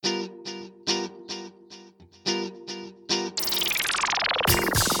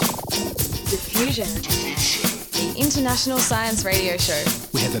Diffusion, the international science radio show.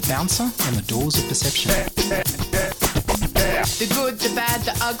 We have a bouncer on the doors of perception. The good, the bad,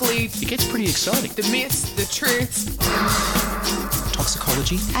 the ugly. It gets pretty exciting. The myths, the truths.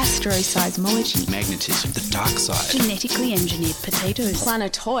 Toxicology. Astroseismology. Magnetism. The dark side. Genetically engineered potatoes.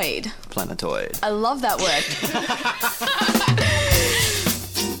 Planetoid. Planetoid. I love that word.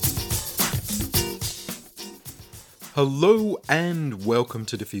 Hello and welcome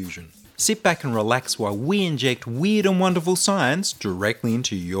to Diffusion. Sit back and relax while we inject weird and wonderful science directly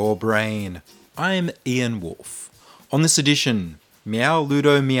into your brain. I'm Ian Wolfe. On this edition, Meow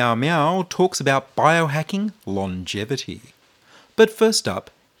Ludo Meow Meow talks about biohacking longevity. But first up,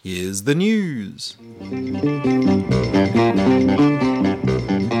 here's the news.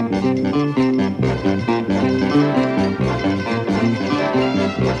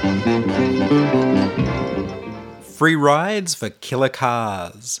 Free rides for killer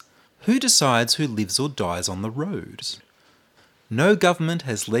cars. Who decides who lives or dies on the roads? No government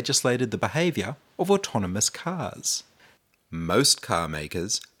has legislated the behaviour of autonomous cars. Most car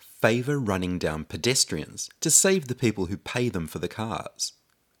makers favour running down pedestrians to save the people who pay them for the cars.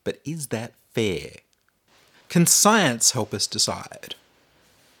 But is that fair? Can science help us decide?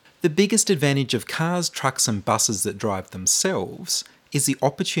 The biggest advantage of cars, trucks and buses that drive themselves is the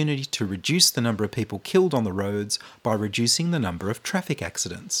opportunity to reduce the number of people killed on the roads by reducing the number of traffic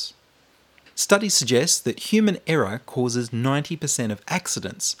accidents. Studies suggest that human error causes 90% of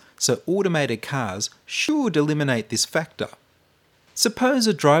accidents, so automated cars should eliminate this factor. Suppose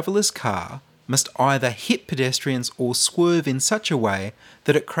a driverless car must either hit pedestrians or swerve in such a way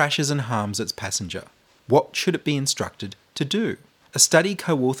that it crashes and harms its passenger. What should it be instructed to do? A study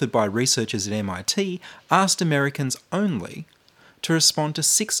co-authored by researchers at MIT asked Americans only to respond to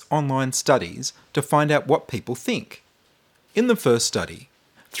 6 online studies to find out what people think. In the first study,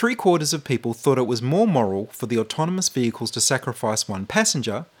 3/4 of people thought it was more moral for the autonomous vehicles to sacrifice 1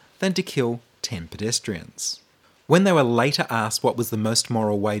 passenger than to kill 10 pedestrians. When they were later asked what was the most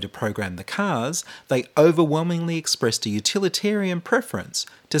moral way to program the cars, they overwhelmingly expressed a utilitarian preference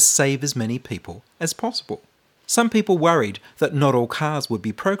to save as many people as possible. Some people worried that not all cars would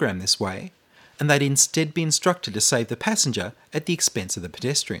be programmed this way, and they'd instead be instructed to save the passenger at the expense of the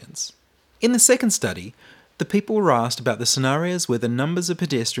pedestrians. In the second study, the people were asked about the scenarios where the numbers of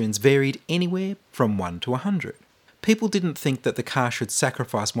pedestrians varied anywhere from 1 to 100. People didn't think that the car should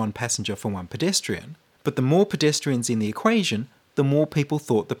sacrifice 1 passenger for 1 pedestrian, but the more pedestrians in the equation, the more people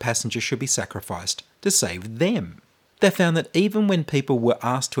thought the passenger should be sacrificed to save them. They found that even when people were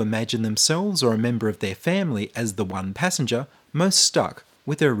asked to imagine themselves or a member of their family as the 1 passenger, most stuck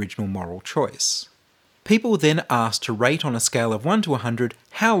with their original moral choice. People were then asked to rate on a scale of 1 to 100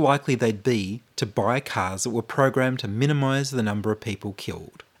 how likely they'd be to buy cars that were programmed to minimise the number of people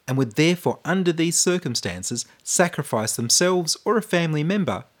killed, and would therefore, under these circumstances, sacrifice themselves or a family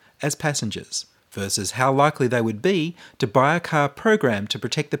member as passengers, versus how likely they would be to buy a car programmed to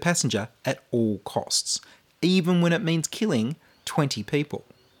protect the passenger at all costs, even when it means killing 20 people.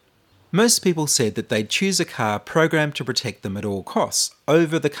 Most people said that they'd choose a car programmed to protect them at all costs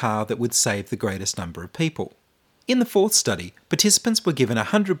over the car that would save the greatest number of people. In the fourth study, participants were given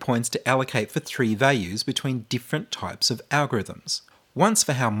 100 points to allocate for 3 values between different types of algorithms. Once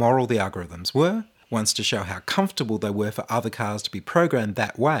for how moral the algorithms were, once to show how comfortable they were for other cars to be programmed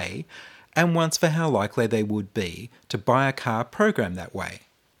that way, and once for how likely they would be to buy a car programmed that way.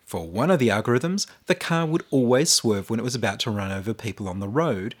 For one of the algorithms, the car would always swerve when it was about to run over people on the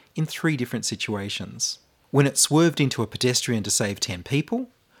road in 3 different situations. When it swerved into a pedestrian to save 10 people,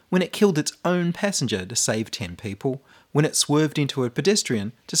 when it killed its own passenger to save 10 people, when it swerved into a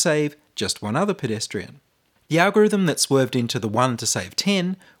pedestrian to save just 1 other pedestrian. The algorithm that swerved into the one to save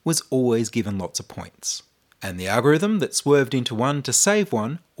 10 was always given lots of points. And the algorithm that swerved into one to save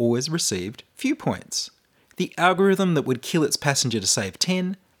 1 always received few points. The algorithm that would kill its passenger to save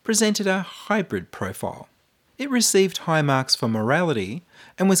 10 presented a hybrid profile. It received high marks for morality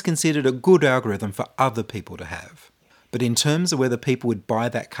and was considered a good algorithm for other people to have. But in terms of whether people would buy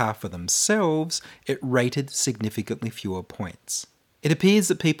that car for themselves, it rated significantly fewer points. It appears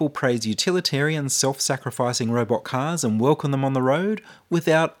that people praise utilitarian, self-sacrificing robot cars and welcome them on the road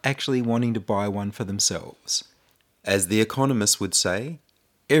without actually wanting to buy one for themselves. As The Economist would say,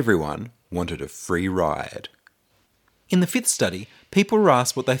 everyone wanted a free ride. In the fifth study, people were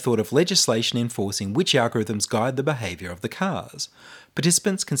asked what they thought of legislation enforcing which algorithms guide the behaviour of the cars.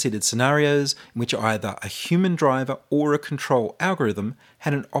 Participants considered scenarios in which either a human driver or a control algorithm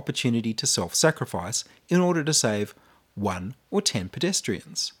had an opportunity to self-sacrifice in order to save 1 or 10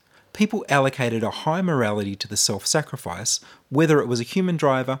 pedestrians. People allocated a high morality to the self-sacrifice, whether it was a human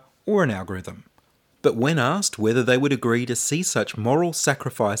driver or an algorithm, But when asked whether they would agree to see such moral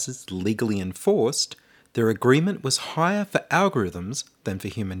sacrifices legally enforced, their agreement was higher for algorithms than for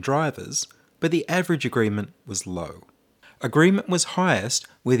human drivers, but the average agreement was low. Agreement was highest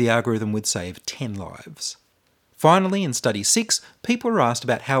where the algorithm would save 10 lives. Finally, in Study 6, people were asked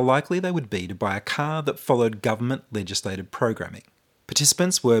about how likely they would be to buy a car that followed government-legislated programming.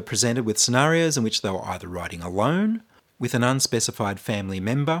 Participants were presented with scenarios in which they were either riding alone, with an unspecified family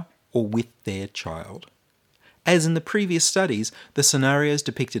member, or with their child. As in the previous studies, the scenarios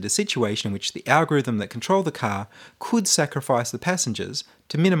depicted a situation in which the algorithm that controlled the car could sacrifice the passengers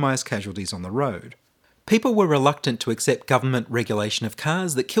to minimise casualties on the road. People were reluctant to accept government regulation of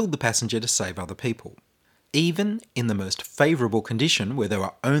cars that killed the passenger to save other people. Even in the most favourable condition, where they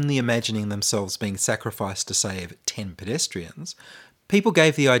were only imagining themselves being sacrificed to save 10 pedestrians, people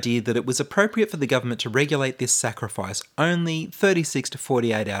gave the idea that it was appropriate for the government to regulate this sacrifice only 36 to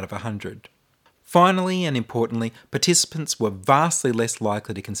 48 out of 100. Finally, and importantly, participants were vastly less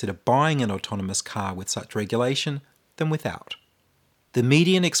likely to consider buying an autonomous car with such regulation than without. The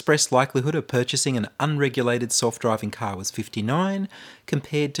median expressed likelihood of purchasing an unregulated self-driving car was 59,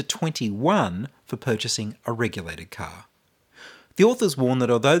 compared to 21 for purchasing a regulated car. The authors warn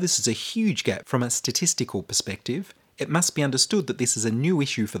that although this is a huge gap from a statistical perspective, it must be understood that this is a new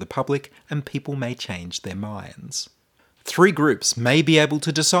issue for the public and people may change their minds. 3 groups may be able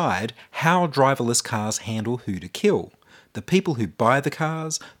to decide how driverless cars handle who to kill: the people who buy the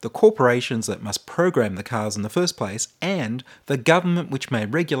cars, the corporations that must program the cars in the first place, and the government which may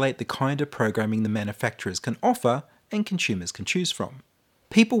regulate the kind of programming the manufacturers can offer and consumers can choose from.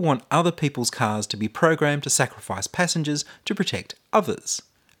 People want other people's cars to be programmed to sacrifice passengers to protect others,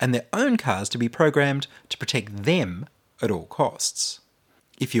 and their own cars to be programmed to protect them at all costs.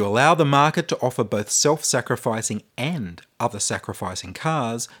 If you allow the market to offer both self-sacrificing and other-sacrificing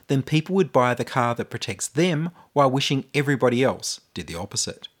cars, then people would buy the car that protects them while wishing everybody else did the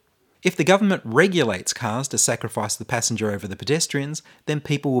opposite. If the government regulates cars to sacrifice the passenger over the pedestrians, then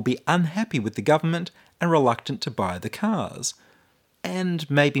people will be unhappy with the government and reluctant to buy the cars. And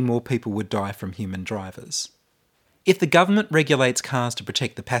maybe more people would die from human drivers. If the government regulates cars to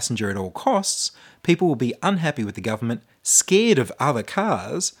protect the passenger at all costs, people will be unhappy with the government, scared of other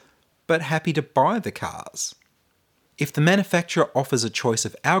cars, but happy to buy the cars. If the manufacturer offers a choice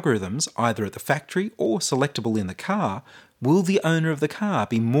of algorithms, either at the factory or selectable in the car, will the owner of the car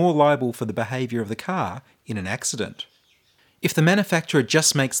be more liable for the behaviour of the car in an accident? If the manufacturer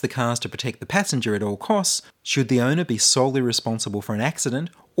just makes the cars to protect the passenger at all costs, should the owner be solely responsible for an accident,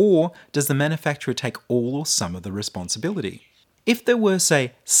 or does the manufacturer take all or some of the responsibility? If there were,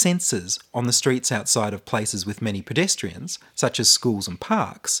 say, sensors on the streets outside of places with many pedestrians, such as schools and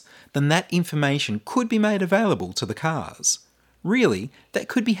parks, then that information could be made available to the cars. Really, that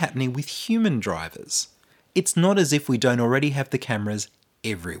could be happening with human drivers. It's not as if we don't already have the cameras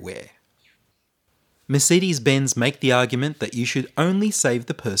everywhere. Mercedes-Benz make the argument that you should only save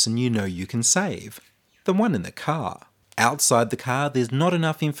the person you know you can save, the one in the car. Outside the car, there's not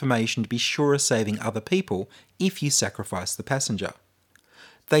enough information to be sure of saving other people if you sacrifice the passenger.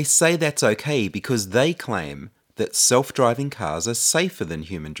 They say that's okay because they claim that self-driving cars are safer than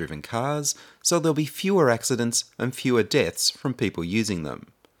human-driven cars, so there'll be fewer accidents and fewer deaths from people using them.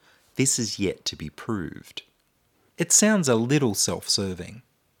 This is yet to be proved. It sounds a little self-serving.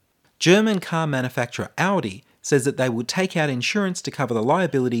 German car manufacturer Audi says that they will take out insurance to cover the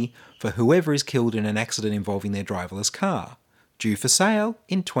liability for whoever is killed in an accident involving their driverless car, due for sale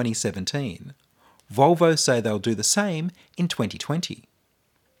in 2017. Volvo say they'll do the same in 2020.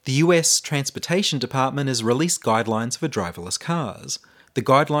 The US Transportation Department has released guidelines for driverless cars. The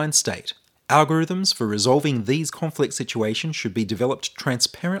guidelines state, algorithms for resolving these conflict situations should be developed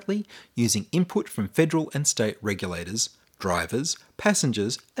transparently using input from federal and state regulators, drivers,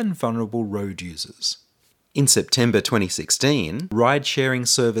 passengers, and vulnerable road users. In September 2016, ride-sharing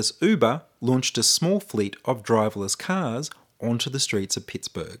service Uber launched a small fleet of driverless cars onto the streets of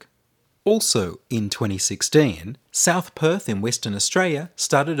Pittsburgh. Also in 2016, South Perth in Western Australia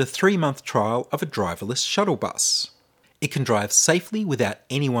started a 3-month trial of a driverless shuttle bus. It can drive safely without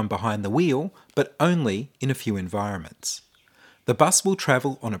anyone behind the wheel, but only in a few environments. The bus will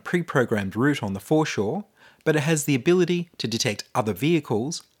travel on a pre-programmed route on the foreshore, but it has the ability to detect other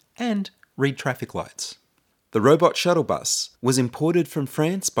vehicles and read traffic lights. The robot shuttle bus was imported from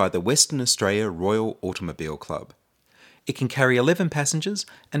France by the Western Australia Royal Automobile Club. It can carry 11 passengers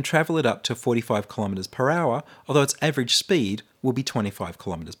and travel at up to 45 km per hour, although its average speed will be 25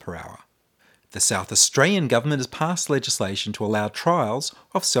 km per hour. The South Australian government has passed legislation to allow trials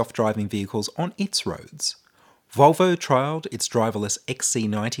of self-driving vehicles on its roads. Volvo trialled its driverless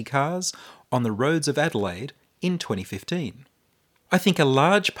XC90 cars on the roads of Adelaide in 2015. I think a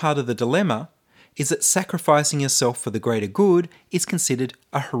large part of the dilemma is that sacrificing yourself for the greater good is considered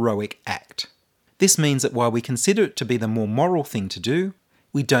a heroic act. This means that while we consider it to be the more moral thing to do,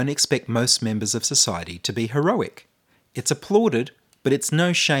 we don't expect most members of society to be heroic. It's applauded, but it's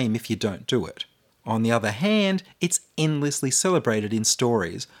no shame if you don't do it. On the other hand, it's endlessly celebrated in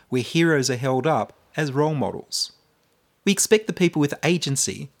stories where heroes are held up as role models. We expect the people with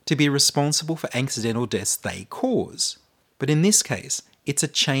agency to be responsible for accidental deaths they cause. But in this case, it's a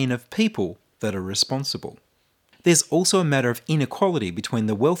chain of people that are responsible. There's also a matter of inequality between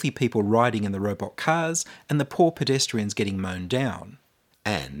the wealthy people riding in the robot cars and the poor pedestrians getting mown down.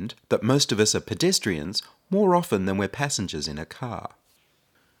 And that most of us are pedestrians more often than we're passengers in a car.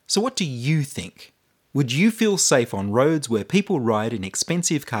 So what do you think? Would you feel safe on roads where people ride in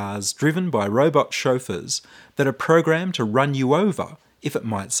expensive cars driven by robot chauffeurs that are programmed to run you over if it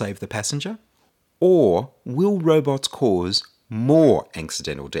might save the passenger? Or will robots cause more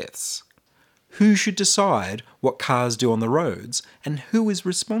accidental deaths? Who should decide what cars do on the roads and who is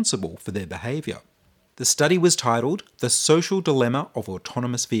responsible for their behaviour? The study was titled The Social Dilemma of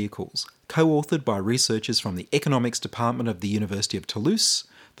Autonomous Vehicles, co-authored by researchers from the Economics Department of the University of Toulouse,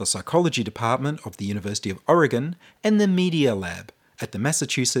 the Psychology Department of the University of Oregon, and the Media Lab at the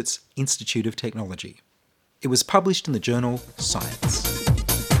Massachusetts Institute of Technology. It was published in the journal Science.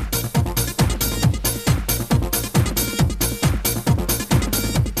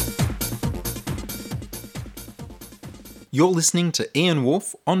 You're listening to Ian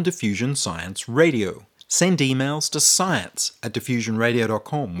Wolfe on Diffusion Science Radio. Send emails to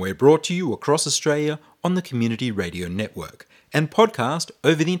science@diffusionradio.com. We're brought to you across Australia on the Community Radio Network and podcast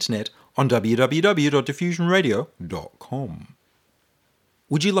over the internet on www.diffusionradio.com.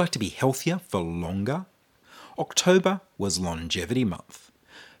 Would you like to be healthier for longer? October was Longevity Month.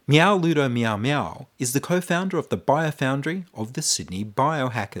 Meow Ludo Meow Meow is the co-founder of the BioFoundry of the Sydney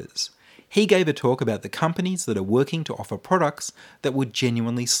Biohackers. He gave a talk about the companies that are working to offer products that would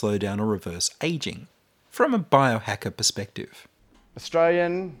genuinely slow down or reverse aging, from a biohacker perspective.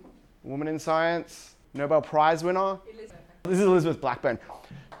 Australian, woman in science, Nobel Prize winner. This is Elizabeth Blackburn.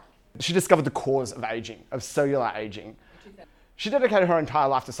 She discovered the cause of aging, of cellular aging. She dedicated her entire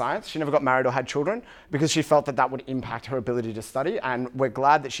life to science. She never got married or had children because she felt that that would impact her ability to study, and we're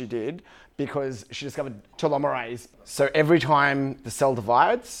glad that she did because she discovered telomerase. So every time the cell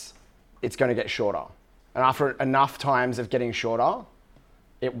divides, it's going to get shorter. And after enough times of getting shorter,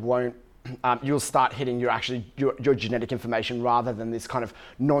 it won't, you'll start hitting your genetic information rather than this kind of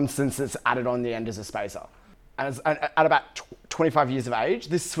nonsense that's added on the end as a spacer. And at about 25 years of age,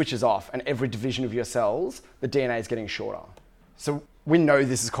 this switches off and every division of your cells, the DNA is getting shorter. So we know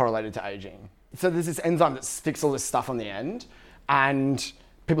this is correlated to aging. So there's this enzyme that sticks all this stuff on the end and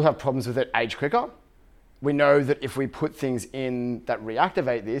people have problems with it age quicker. We know that if we put things in that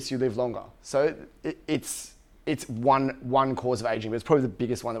reactivate this, you live longer. So it's one cause of aging, but it's probably the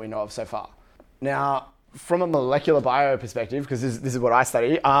biggest one that we know of so far. Now, from a molecular bio perspective, because this is what I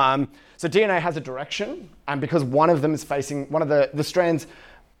study, so DNA has a direction, and because one of them is facing, one of the strands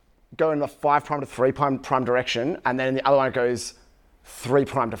go in the 5' to 3' prime direction, and then the other one goes 3'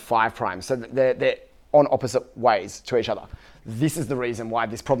 to 5'. So they're on opposite ways to each other. This is the reason why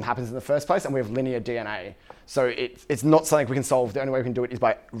this problem happens in the first place, and we have linear DNA. So it's not something we can solve. The only way we can do it is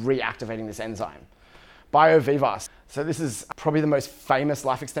by reactivating this enzyme. BioVivas. So this is probably the most famous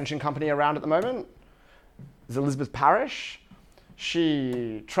life extension company around at the moment. It's Elizabeth Parrish.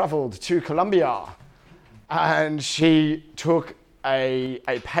 She traveled to Colombia and she took a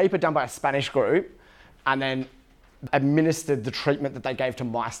paper done by a Spanish group and then administered the treatment that they gave to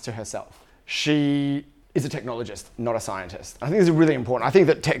mice to herself. She is a technologist, not a scientist. I think this is really important. I think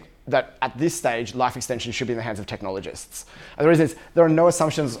that at this stage, life extension should be in the hands of technologists. And the reason is there are no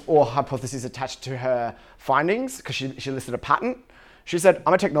assumptions or hypotheses attached to her findings because she listed a patent. She said,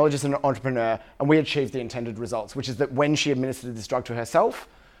 I'm a technologist and an entrepreneur, and we achieved the intended results, which is that when she administered this drug to herself,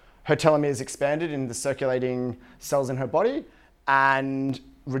 her telomeres expanded in the circulating cells in her body and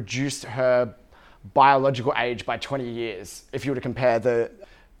reduced her biological age by 20 years, if you were to compare the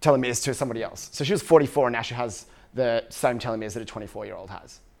telomeres to somebody else. So she was 44 and now she has the same telomeres that a 24-year-old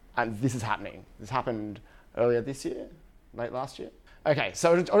has. And this is happening. This happened earlier this year, late last year. Okay,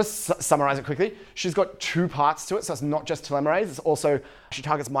 so I'll just summarize it quickly. She's got two parts to it. So it's not just telomerase. It's also, she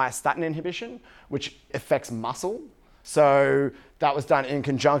targets myostatin inhibition, which affects muscle. So that was done in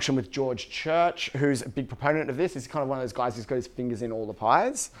conjunction with George Church, who's a big proponent of this. He's kind of one of those guys who's got his fingers in all the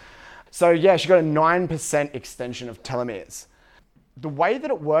pies. So yeah, she got a 9% extension of telomeres. The way that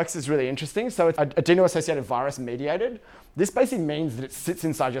it works is really interesting. So it's adeno-associated virus mediated. This basically means that it sits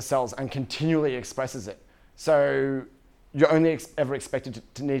inside your cells and continually expresses it. So you're only ever expected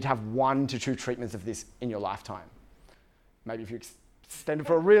to need to have 1 to 2 treatments of this in your lifetime. Maybe if you extend it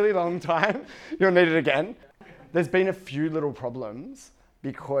for a really long time, you'll need it again. There's been a few little problems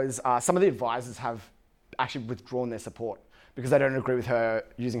because some of the advisors have actually withdrawn their support because they don't agree with her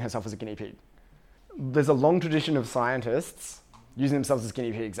using herself as a guinea pig. There's a long tradition of scientists using themselves as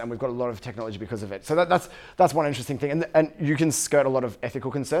guinea pigs, and we've got a lot of technology because of it. So that's one interesting thing. And you can skirt a lot of ethical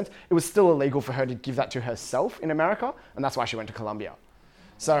concerns. It was still illegal for her to give that to herself in America, and that's why she went to Colombia.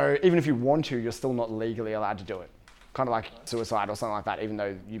 So even if you want to, you're still not legally allowed to do it. Kind of like suicide or something like that, even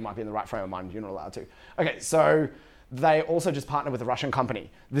though you might be in the right frame of mind, you're not allowed to. Okay, so they also just partnered with a Russian company.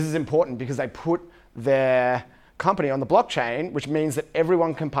 This is important because they put their company on the blockchain, which means that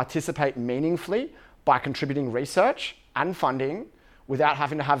everyone can participate meaningfully by contributing research and funding without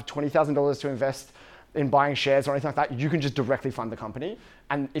having to have $20,000 to invest in buying shares or anything like that. You can just directly fund the company.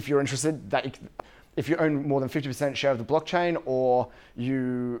 And if you're interested, if you own more than 50% share of the blockchain, or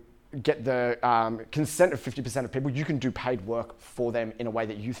you get the consent of 50% of people, you can do paid work for them in a way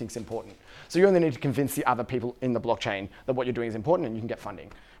that you think is important. So you only need to convince the other people in the blockchain that what you're doing is important, and you can get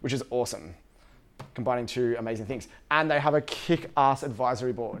funding, which is awesome. Combining 2 amazing things. And they have a kick-ass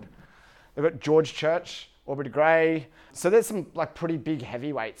advisory board. They've got George Church, Aubrey de Grey. So there's some pretty big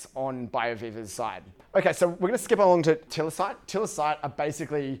heavyweights on BioViva's side. Okay, so we're gonna skip along to Telesite. Telesite are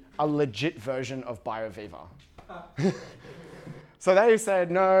basically a legit version of BioViva. So they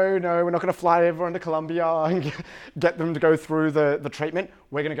said, no, we're not gonna fly everyone to Colombia and get them to go through the treatment.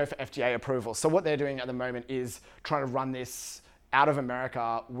 We're gonna go for FDA approval. So what they're doing at the moment is trying to run this out of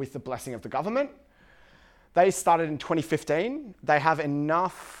America with the blessing of the government. They started in 2015. They have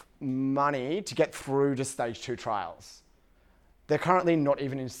enough money to get through to stage 2 trials. They're currently not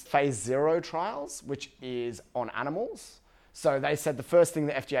even in phase 0 trials, which is on animals. So they said the first thing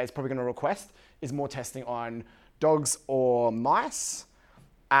the FDA is probably going to request is more testing on dogs or mice.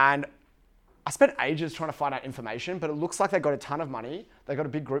 And I spent ages trying to find out information, but it looks like they got a ton of money. They got a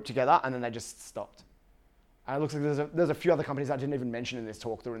big group together, and then they just stopped. And it looks like there's a few other companies I didn't even mention in this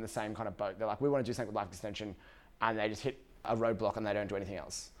talk that are in the same kind of boat. They're like, we want to do something with life extension, and they just hit a roadblock and they don't do anything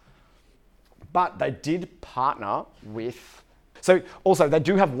else. But they did partner with... So also, they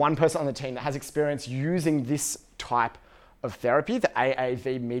do have one person on the team that has experience using this type of therapy, the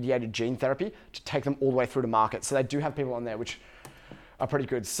AAV-mediated gene therapy, to take them all the way through to market. So they do have people on there which are pretty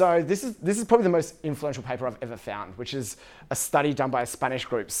good. So this is probably the most influential paper I've ever found, which is a study done by a Spanish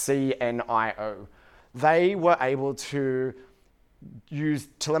group, CNIO. They were able to use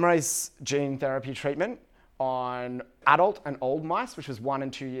telomerase gene therapy treatment on adult and old mice, which was 1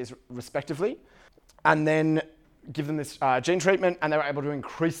 and 2 years respectively, and then give them this gene treatment, and they were able to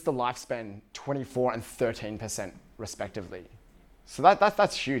increase the lifespan 24 and 13% respectively. So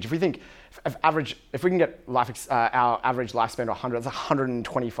that's huge. If we think, if we can get our average lifespan to 100, that's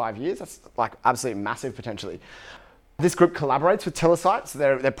 125 years. That's like absolutely massive potentially. This group collaborates with Telesite, so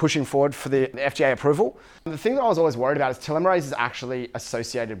they're pushing forward for the FDA approval. The thing that I was always worried about is telomerase is actually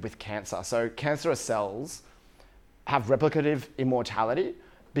associated with cancer. So cancerous cells have replicative immortality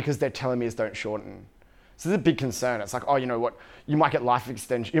because their telomeres don't shorten. So this is a big concern. It's like, oh, you know what? You might get life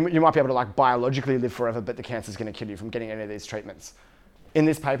extension. You might be able to biologically live forever, but the cancer is going to kill you from getting any of these treatments. In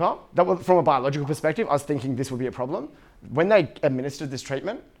this paper, from a biological perspective, I was thinking this would be a problem. When they administered this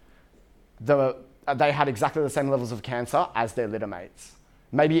treatment, they had exactly the same levels of cancer as their litter mates.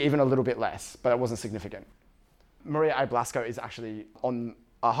 Maybe even a little bit less, but it wasn't significant. Maria A. Blasco is actually on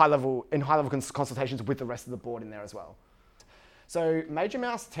a high-level consultations with the rest of the board in there as well. So Major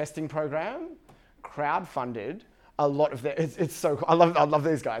Mouse Testing Program crowdfunded a lot of their, it's so cool. I love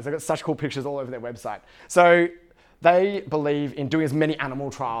these guys. They've got such cool pictures all over their website. So they believe in doing as many animal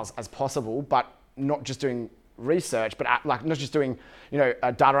trials as possible, but not just doing research, but not just doing data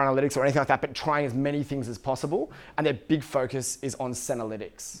analytics or anything like that, but trying as many things as possible. And their big focus is on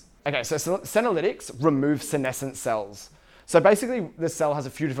senolytics. Okay, so senolytics remove senescent cells. So basically, the cell has a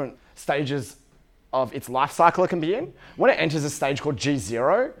few different stages of its life cycle it can be in. When it enters a stage called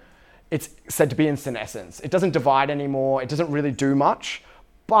G0, it's said to be in senescence. It doesn't divide anymore. It doesn't really do much.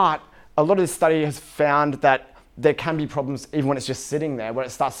 But a lot of this study has found that there can be problems even when it's just sitting there, where it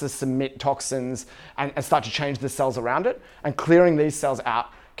starts to submit toxins and start to change the cells around it. And clearing these cells out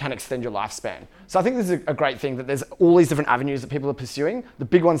can extend your lifespan. So I think this is a great thing that there's all these different avenues that people are pursuing. The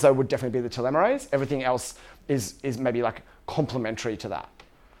big ones, though, would definitely be the telomerase. Everything else is maybe complementary to that.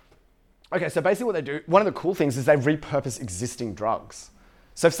 Okay, so basically what they do, one of the cool things is they repurpose existing drugs.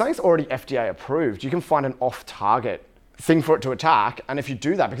 So if something's already FDA approved, you can find an off-target thing for it to attack. And if you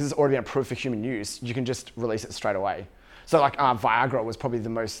do that, because it's already been approved for human use, you can just release it straight away. So like Viagra was probably the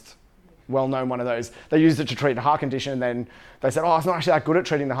most well-known one of those. They used it to treat a heart condition, and then they said, oh, it's not actually that good at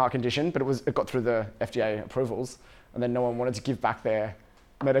treating the heart condition, but it got through the FDA approvals, and then no one wanted to give back their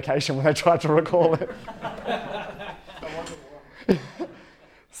medication when they tried to recall it.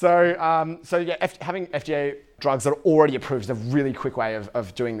 Having FDA drugs that are already approved is a really quick way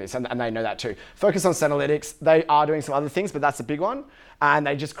of doing this, and they know that too. Focus on Senolytics. They are doing some other things, but that's the big one. And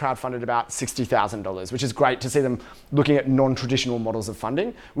they just crowdfunded about $60,000, which is great to see them looking at non-traditional models of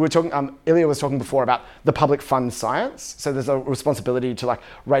funding. We were talking, Ilya was talking before about the public fund science. So there's a responsibility to like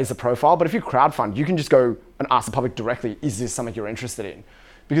raise the profile. But if you crowdfund, you can just go and ask the public directly, is this something you're interested in?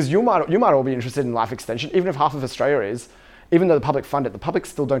 Because you might all be interested in life extension, even if half of Australia is. Even though the public fund it, the public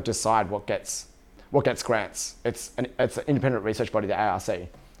still don't decide what gets grants. It's an independent research body, the ARC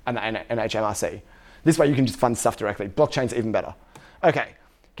and the NHMRC. This way you can just fund stuff directly. Blockchain's even better. Okay,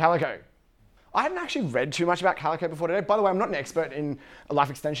 Calico. I hadn't actually read too much about Calico before today. By the way, I'm not an expert in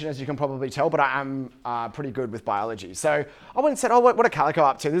life extension, as you can probably tell, but I am pretty good with biology. So I went and said, what are Calico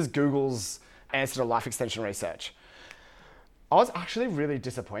up to? This is Google's answer to life extension research. I was actually really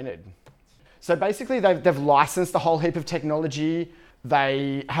disappointed. So basically, they've licensed a whole heap of technology.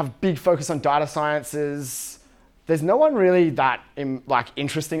 They have big focus on data sciences. There's no one really that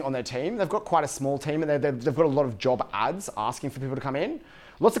interesting on their team. They've got quite a small team, and they've got a lot of job ads asking for people to come in.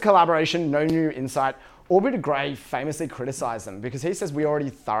 Lots of collaboration, no new insight. Aubrey de Grey famously criticized them because he says we already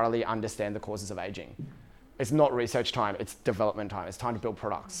thoroughly understand the causes of aging. It's not research time, it's development time. It's time to build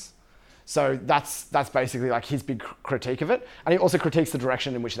products. So that's basically like his big critique of it. And he also critiques the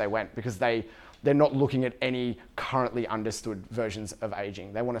direction in which they went because they're not looking at any currently understood versions of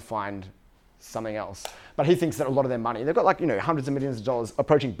aging. They want to find something else. But he thinks that a lot of their money, they've got hundreds of millions of dollars,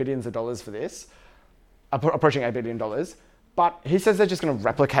 approaching billions of dollars for this, approaching $8 billion. But he says they're just going to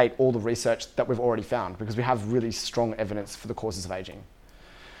replicate all the research that we've already found because we have really strong evidence for the causes of aging.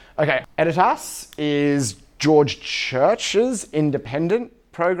 Okay, Editas is George Church's independent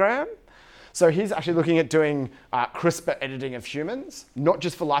program. So he's actually looking at doing CRISPR editing of humans, not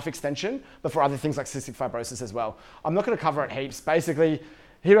just for life extension, but for other things like cystic fibrosis as well. I'm not going to cover it heaps. Basically,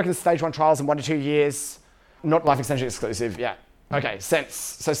 he reckons stage 1 trials in 1 to 2 years, not life extension exclusive, yeah. Okay, Sense.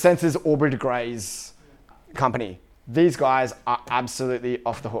 So Sense is Aubrey de Grey's company. These guys are absolutely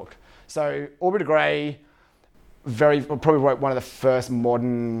off the hook. So Aubrey de Grey probably wrote one of the first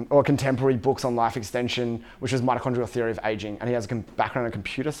modern or contemporary books on life extension, which was Mitochondrial Theory of Aging, and he has a background in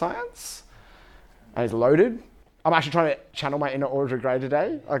computer science. And he's loaded. I'm actually trying to channel my inner Aubrey de Grey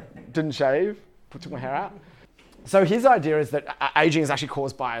today. I didn't shave, took my hair out. So his idea is that aging is actually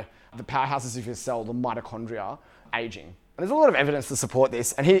caused by the powerhouses of your cell, the mitochondria, aging. And there's a lot of evidence to support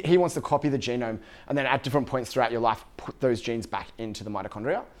this. And he wants to copy the genome and then at different points throughout your life, put those genes back into the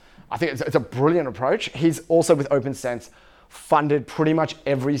mitochondria. I think it's a brilliant approach. He's also, with OpenSense, funded pretty much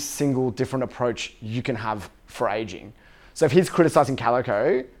every single different approach you can have for aging. So if he's criticizing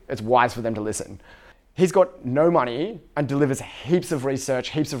Calico, it's wise for them to listen. He's got no money and delivers heaps of research,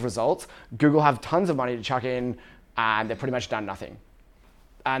 heaps of results. Google have tons of money to chuck in, and they've pretty much done nothing.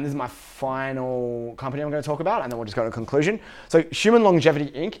 And this is my final company I'm going to talk about, and then we'll just go to a conclusion. So Human Longevity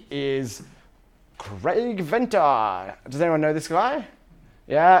Inc. is Craig Venter. Does anyone know this guy?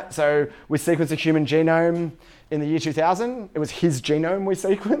 Yeah, so we sequenced the human genome in the year 2000. It was his genome we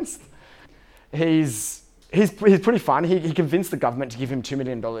sequenced. He's pretty fun. He convinced the government to give him $2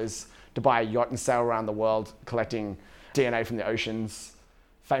 million to buy a yacht and sail around the world collecting DNA from the oceans.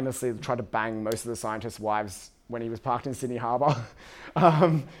 Famously tried to bang most of the scientists' wives when he was parked in Sydney Harbour.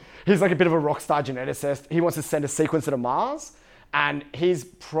 He's like a bit of a rock star geneticist. He wants to send a sequencer to Mars, and he's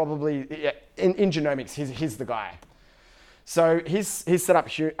probably, in genomics, he's the guy. So he's set up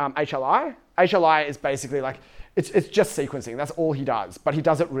HLI. HLI is basically like, it's just sequencing. That's all he does, but he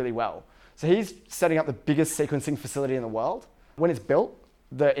does it really well. So he's setting up the biggest sequencing facility in the world. When it's built,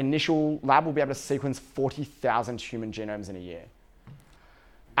 the initial lab will be able to sequence 40,000 human genomes in a year.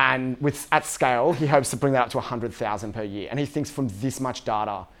 And at scale, he hopes to bring that up to 100,000 per year. And he thinks from this much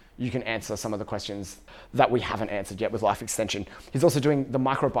data, you can answer some of the questions that we haven't answered yet with life extension. He's also doing the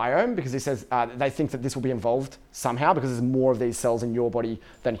microbiome because he says they think that this will be involved somehow because there's more of these cells in your body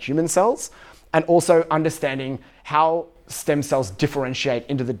than human cells. And also understanding how stem cells differentiate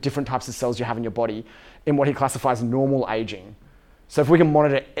into the different types of cells you have in your body in what he classifies normal aging. So if we can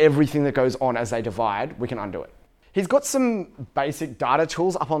monitor everything that goes on as they divide, we can undo it. He's got some basic data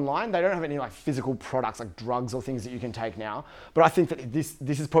tools up online. They don't have any like physical products like drugs or things that you can take now. But I think that this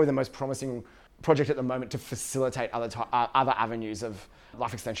is probably the most promising project at the moment to facilitate other avenues of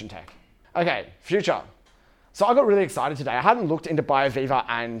life extension tech. Okay, future. So I got really excited today. I hadn't looked into BioViva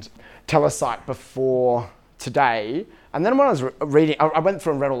and Telesite before today. And then when I was reading, I went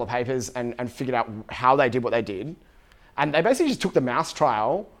through and read all the papers and figured out how they did what they did. And they basically just took the mouse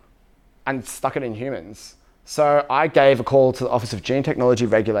trial and stuck it in humans. So I gave a call to the Office of Gene Technology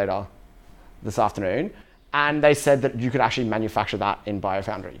Regulator this afternoon, and they said that you could actually manufacture that in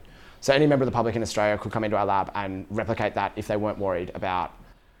BioFoundry. So any member of the public in Australia could come into our lab and replicate that if they weren't worried about...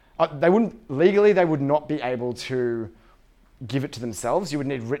 they would not be able to give it to themselves. You would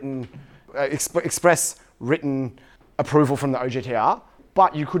need express written approval from the OGTR,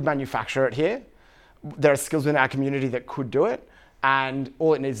 but you could manufacture it here. There are skills within our community that could do it, and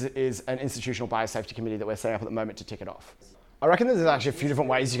all it needs is an institutional biosafety committee that we're setting up at the moment to tick it off. I reckon there's actually a few different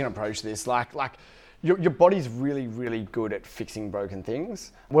ways you can approach this. Like your body's really, really good at fixing broken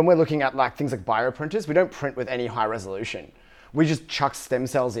things. When we're looking at things like bioprinters, we don't print with any high resolution. We just chuck stem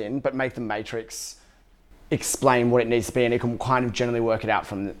cells in, but make the matrix explain what it needs to be, and it can kind of generally work it out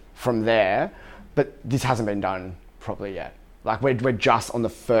from there. But this hasn't been done properly yet. We're just on the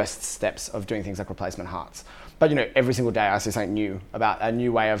first steps of doing things like replacement hearts. But every single day I see something new about a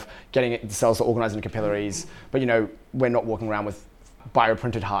new way of getting the cells to organize into capillaries. But we're not walking around with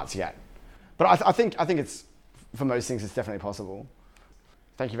bioprinted hearts yet. But I think it's, for most things, it's definitely possible.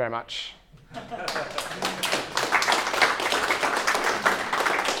 Thank you very much.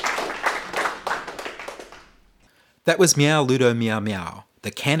 That was Meow Ludo Meow Meow,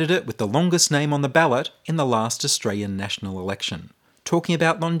 the candidate with the longest name on the ballot in the last Australian national election, talking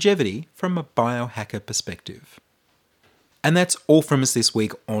about longevity from a biohacker perspective. And that's all from us this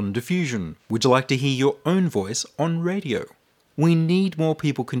week on Diffusion. Would you like to hear your own voice on radio? We need more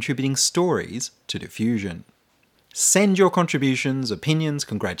people contributing stories to Diffusion. Send your contributions, opinions,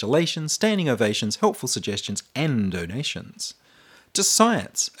 congratulations, standing ovations, helpful suggestions, and donations to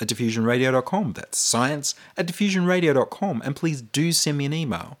science@diffusionradio.com. That's science@diffusionradio.com. And please do send me an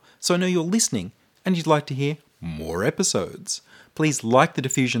email so I know you're listening and you'd like to hear more episodes. Please like the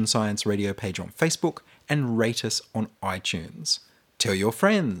Diffusion Science Radio page on Facebook and rate us on iTunes. Tell your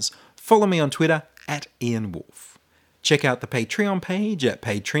friends. Follow me on Twitter @IanWolf. Check out the Patreon page at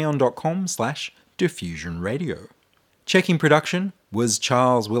patreon.com/diffusionradio. Checking production was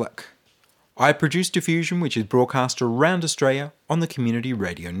Charles Willock. I produce Diffusion, which is broadcast around Australia on the Community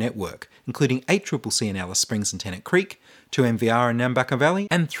Radio Network, including 8CCC in Alice Springs and Tennant Creek, 2MVR in Nambucca Valley,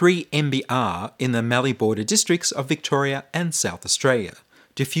 and 3MBR in the Mallee border districts of Victoria and South Australia.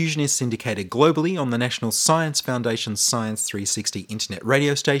 Diffusion is syndicated globally on the National Science Foundation Science 360 internet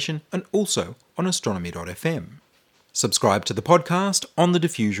radio station and also on astronomy.fm. Subscribe to the podcast on the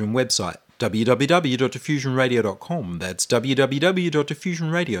Diffusion website, www.diffusionradio.com. That's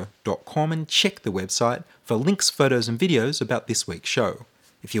www.diffusionradio.com, and check the website for links, photos and videos about this week's show.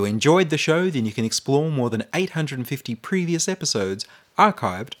 If you enjoyed the show, then you can explore more than 850 previous episodes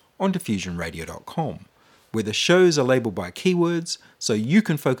archived on diffusionradio.com, where the shows are labelled by keywords so you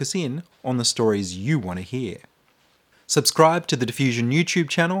can focus in on the stories you want to hear. Subscribe to the Diffusion YouTube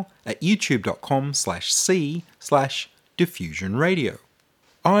channel at youtube.com/c/diffusionradio.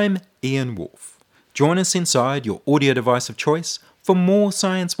 I'm Ian Wolf. Join us inside your audio device of choice for more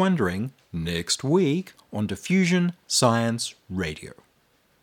science wondering next week on Diffusion Science Radio.